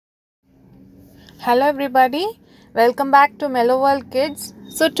Hello everybody, welcome back to Mellow World Kids.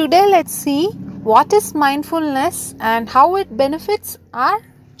 So today let's see what is mindfulness and how it benefits our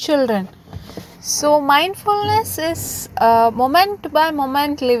children. So mindfulness is moment by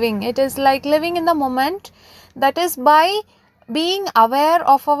moment living. It is like living in the moment, that is by being aware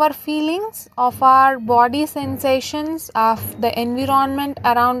of our feelings, of our body sensations, of the environment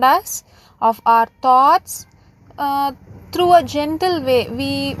around us, of our thoughts, through a gentle way.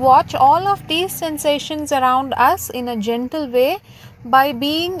 We watch all of these sensations around us in a gentle way by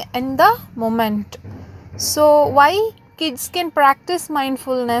being in the moment. So why kids can practice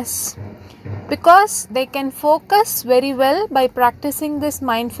mindfulness? Because they can focus very well by practicing this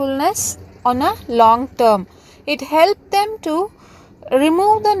mindfulness on a long term. It helps them to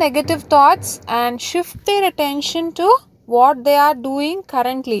remove the negative thoughts and shift their attention to what they are doing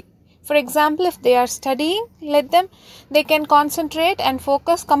currently. For example, if they are studying, they can concentrate and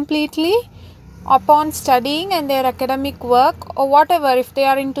focus completely upon studying and their academic work, or whatever. If they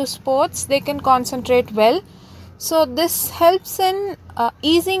are into sports, they can concentrate well. So this helps in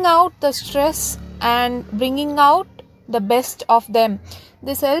easing out the stress and bringing out the best of them.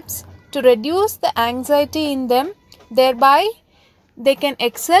 This helps to reduce the anxiety in them, thereby they can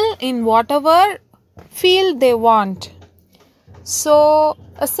excel in whatever field they want. So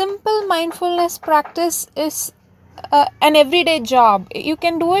a simple mindfulness practice is an everyday job. You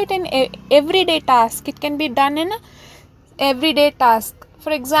can do it in everyday task. It can be done in a everyday task.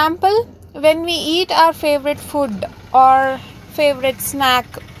 For example, when we eat our favorite food or favorite snack,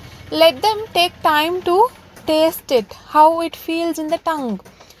 let them take time to taste it, how it feels in the tongue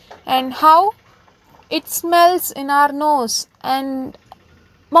and how it smells in our nose, and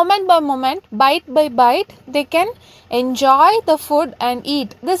moment by moment, bite by bite, they can enjoy the food and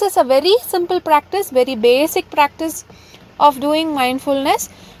eat. This is a very simple practice, very basic practice of doing mindfulness.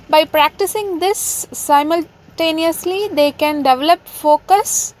 By practicing this simultaneously, they can develop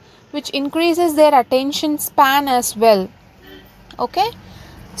focus, which increases their attention span as well. Okay,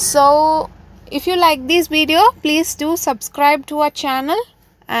 so if you like this video, please do subscribe to our channel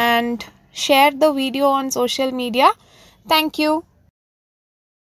and share the video on social media. Thank you.